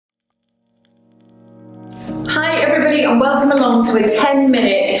everybody and welcome along to a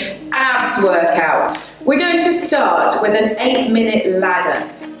 10-minute abs workout. We're going to start with an 8-minute ladder.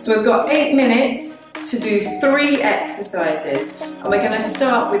 So we've got 8 minutes to do 3 exercises and we're going to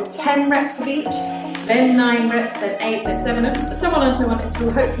start with 10 reps of each, then 9 reps, then 8, then 7 and so on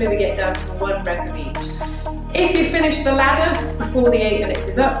until hopefully we get down to 1 rep of each. If you finish the ladder before the 8 minutes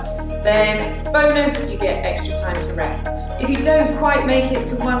is up, then bonus, you get extra time to rest. If you don't quite make it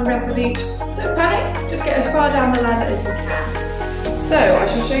to 1 rep of each, don't panic, just get as far down the ladder as you can. So I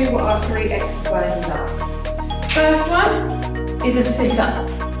shall show you what our 3 exercises are. First one is a sit-up.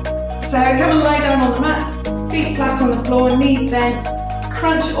 So come and lie down on the mat, feet flat on the floor, knees bent,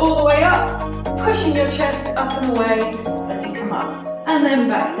 crunch all the way up, pushing your chest up and away as you come up, and then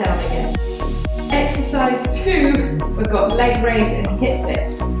back down again. Exercise 2, we've got leg raise and hip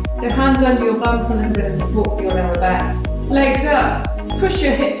lift. So hands under your bum for a little bit of support for your lower back. Legs up, push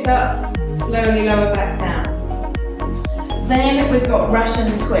your hips up, slowly lower back down. Then we've got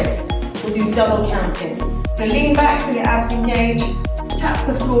Russian twist. We'll do double counting. So lean back so your abs engage, tap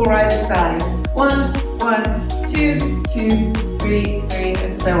the floor either side. 1, 1, 2, 2, 3, 3,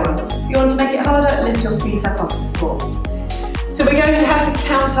 and so on. If you want to make it harder, lift your feet up off the floor. So we're going to have to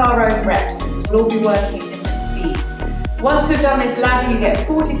count our own reps because we'll all be working at different speeds. Once we've done this ladder, you get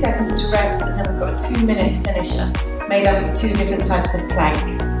 40 seconds to rest, and then we've got a 2-minute finisher made up of 2 different types of plank.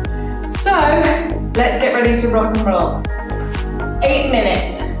 So let's get ready to rock and roll. 8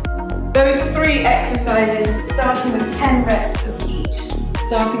 minutes. Those 3 exercises, starting with 10 reps of each,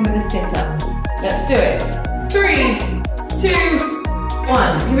 starting with a sit-up. Let's do it. 3, 2,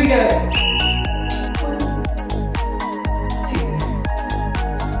 1. Here we go.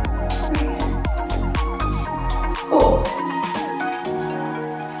 4,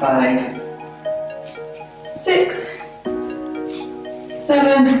 5, 6,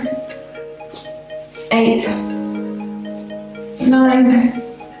 7, 8, 9,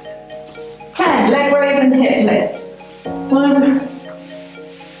 10. Leg raise and hip lift. 1,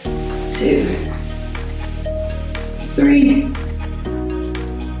 2, 3,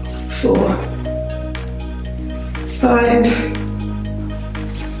 4, 5,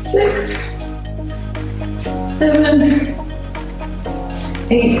 6, 7,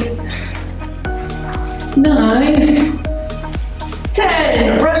 8, 9,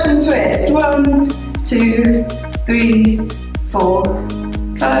 10. Russian twist. 1, 2, 3, 4,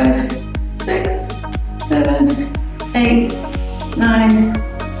 5, 6, 7, 8, 9,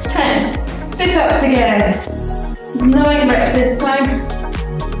 10. Sit-ups again. 9 reps this time.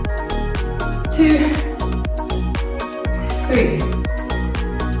 2, 3,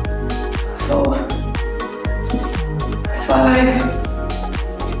 4,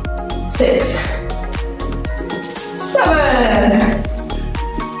 5, 6, 7,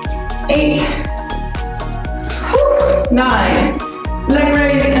 8, 9. Leg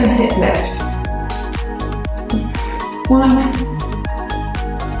raise and hip lift. 1,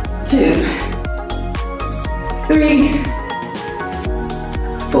 2, 3,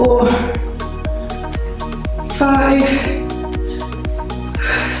 4, 5,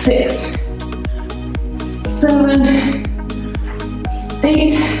 6, 7,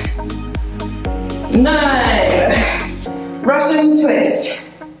 8, 9. Russian twist.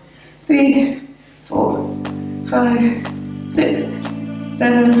 3, 4, 5, 6,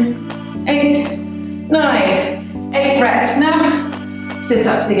 7, 8, 9. 8 reps now.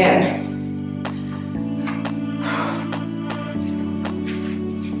 Sit-ups again.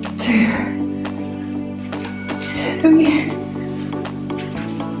 2, 3,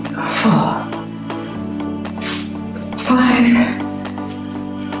 4,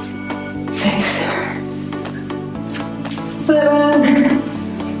 5, 6, 7,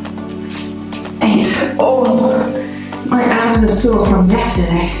 8. Oh, my abs are sore from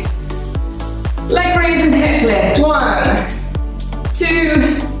yesterday. Leg raise and hip lift. 1,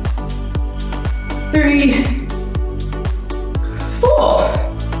 2, 3, 4,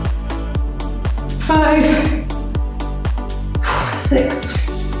 5, 6,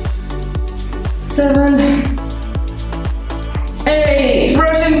 7, 8.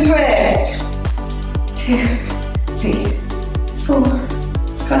 Russian twist. 2, 3, 4,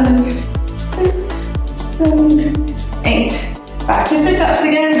 5, 6, 7, 8. Back to sit-ups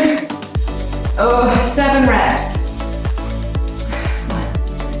again. Oh, 7 reps.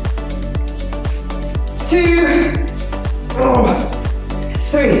 1, 2,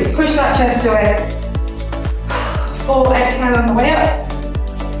 3. Push that chest away. 4. Exhale on the way up.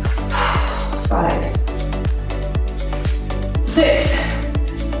 5, 6,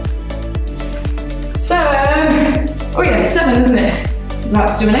 7. Oh yeah, 7, isn't it? I was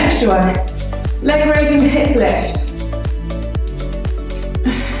about to do an extra one. Leg raising hip lift.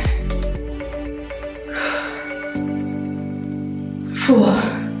 4,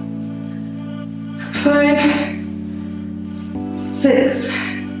 5, 6,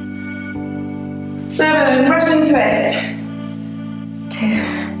 7, Russian twist.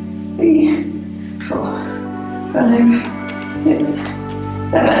 2, 3, 4, 5, 6,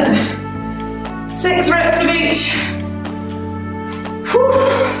 7. 6 reps of each.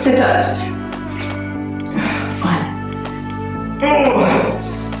 Sit-ups.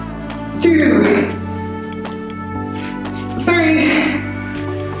 1, 2, 3,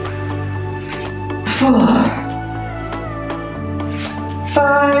 4,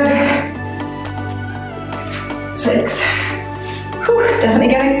 5, 6. Definitely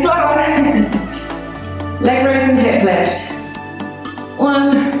getting slower. Leg raise and hip lift.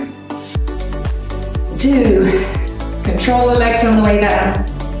 1, 2. Control the legs on the way down.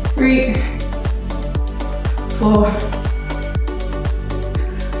 3, 4,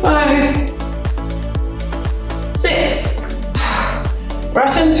 5, 6.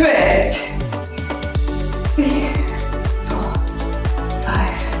 Russian twist. 3, 4,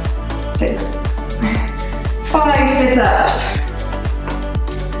 5, 6. 5 sit-ups.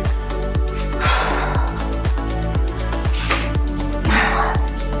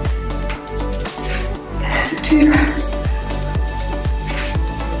 2,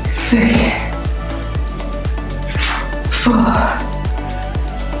 3, 4,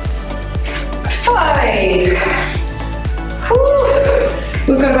 5. Whew.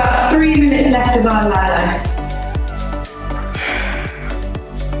 We've got about 3 minutes left of our ladder.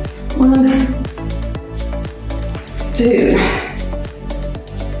 1, 2,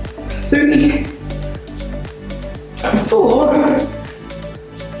 3, 4,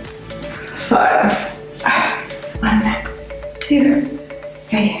 5. 1, 2,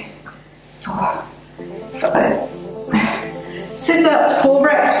 3, 4, 5. Sit-ups, 4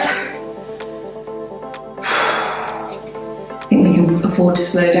 reps. I think we can afford to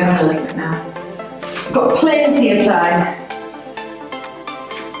slow down a little bit now. Got plenty of time.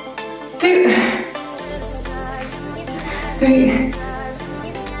 2, 3,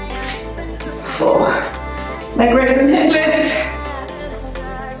 4. Leg raise and hip lift.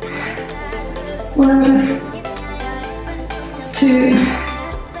 1, 2,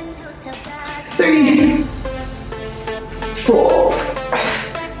 3, 4.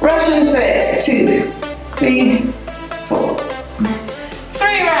 Russian twist. 2, 3, 4.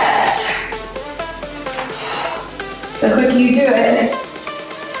 3 reps. The quicker you do it,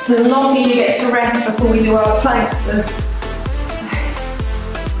 the longer you get to rest before we do our planks. The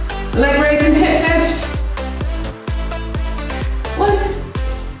leg raise and hip lift. 1,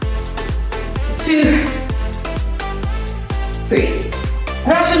 2, 3.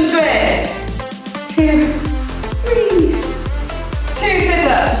 Russian twist. 2, 3. 2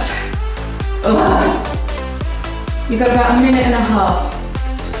 sit-ups. You've got about a minute and a half.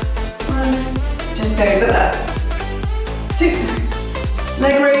 1, just over that. 2.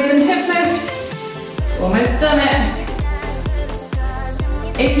 Leg raise and hip lift. Almost done it.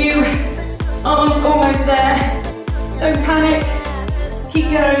 If you aren't almost there, don't panic.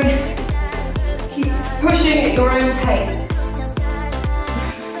 Keep going. Keep pushing at your own pace.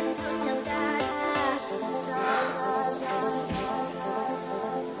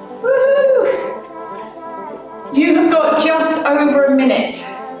 Woohoo! You have got just over a minute.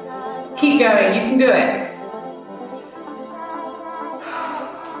 Keep going, you can do it.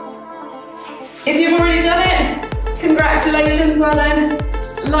 If you've already done it, congratulations, well then,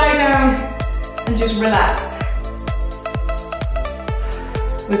 lie down and just relax.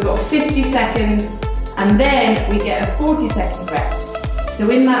 We've got 50 seconds and then we get a 40-second rest.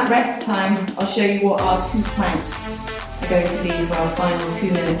 So in that rest time, I'll show you what our 2 planks are going to be for our final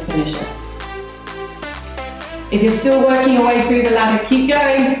 2-minute finisher. If you're still working your way through the ladder, keep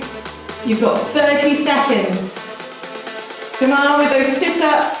going. You've got 30 seconds. Come on with those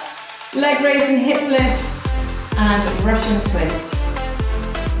sit-ups, leg raise and hip lift, and Russian twist.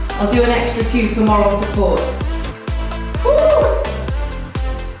 I'll do an extra few for moral support. Woo!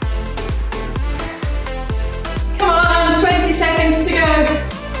 Come on, 20 seconds to go.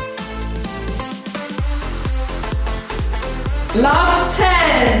 Last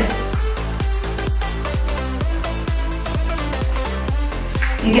 10.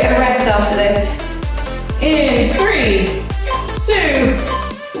 You get a rest after this. In 3, 2,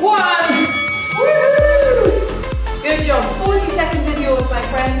 1. Woohoo! Good job. 40 seconds is yours, my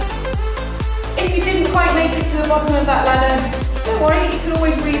friends. If you didn't quite make it to the bottom of that ladder, don't worry, you can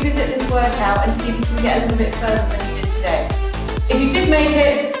always revisit this workout and see if you can get a little bit further than you did today. If you did make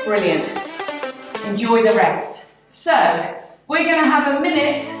it, brilliant. Enjoy the rest. So, we're going to have a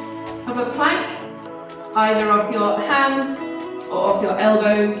minute of a plank, either of your hands or off your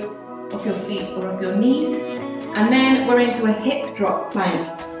elbows, off your feet or off your knees. And then we're into a hip drop plank.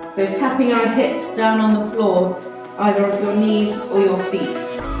 So tapping our hips down on the floor, either off your knees or your feet.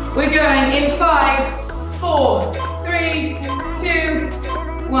 We're going in 5, 4, 3, 2,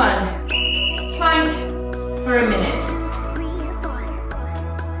 1. Plank for a minute.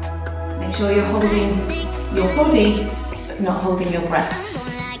 Make sure you're holding your body, but not holding your breath.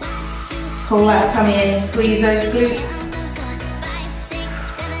 Pull that tummy in, squeeze those glutes.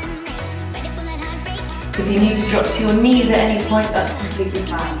 If you need to drop to your knees at any point, that's completely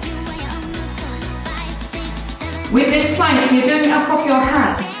fine. With this plank, you're doing it up off your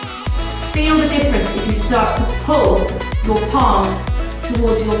hands. Feel the difference if you start to pull your palms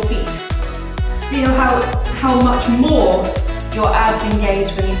towards your feet. Feel how much more your abs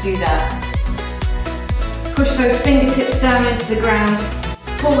engage when you do that. Push those fingertips down into the ground.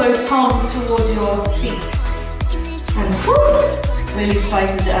 Pull those palms towards your feet. And whoo, really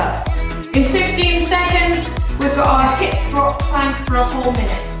spices it up. In 15 seconds, we've got our hip drop plank for a whole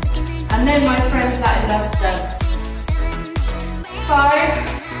minute. And then, my friends, that is us done. 5,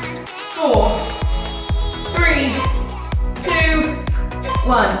 4, 3, 2,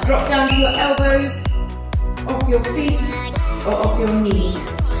 1. Drop down to your elbows, off your feet, or off your knees.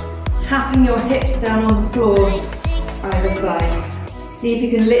 Tapping your hips down on the floor, either side. See if you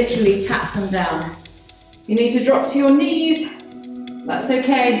can literally tap them down. You need to drop to your knees. That's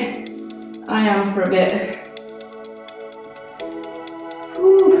okay. I am for a bit.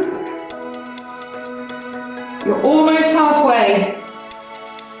 Whew. You're almost halfway.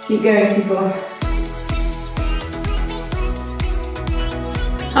 Keep going, people.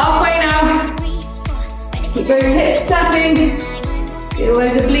 Halfway now. Keep those hips tapping. Feel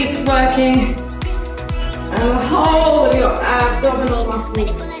those obliques working. And the whole of your abdominal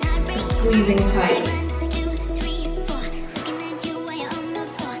muscles are squeezing tight.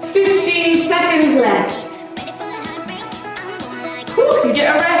 15 seconds left. Whew, you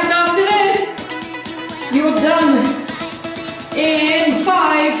get a rest after this. You're done. In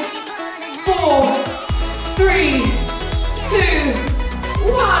 5, 4, 3, 2,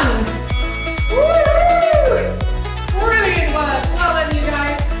 1. Woo! Brilliant work. Well done, you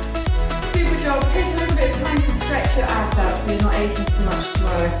guys. Super job. Take a little bit of time to stretch your abs out so you're not aching too much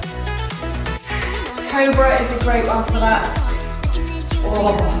tomorrow. Cobra is a great one for that.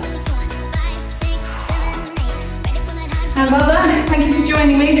 Oh. And well done. Thank you for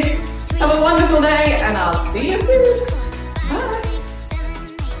joining me. Have a wonderful day and I'll see you soon.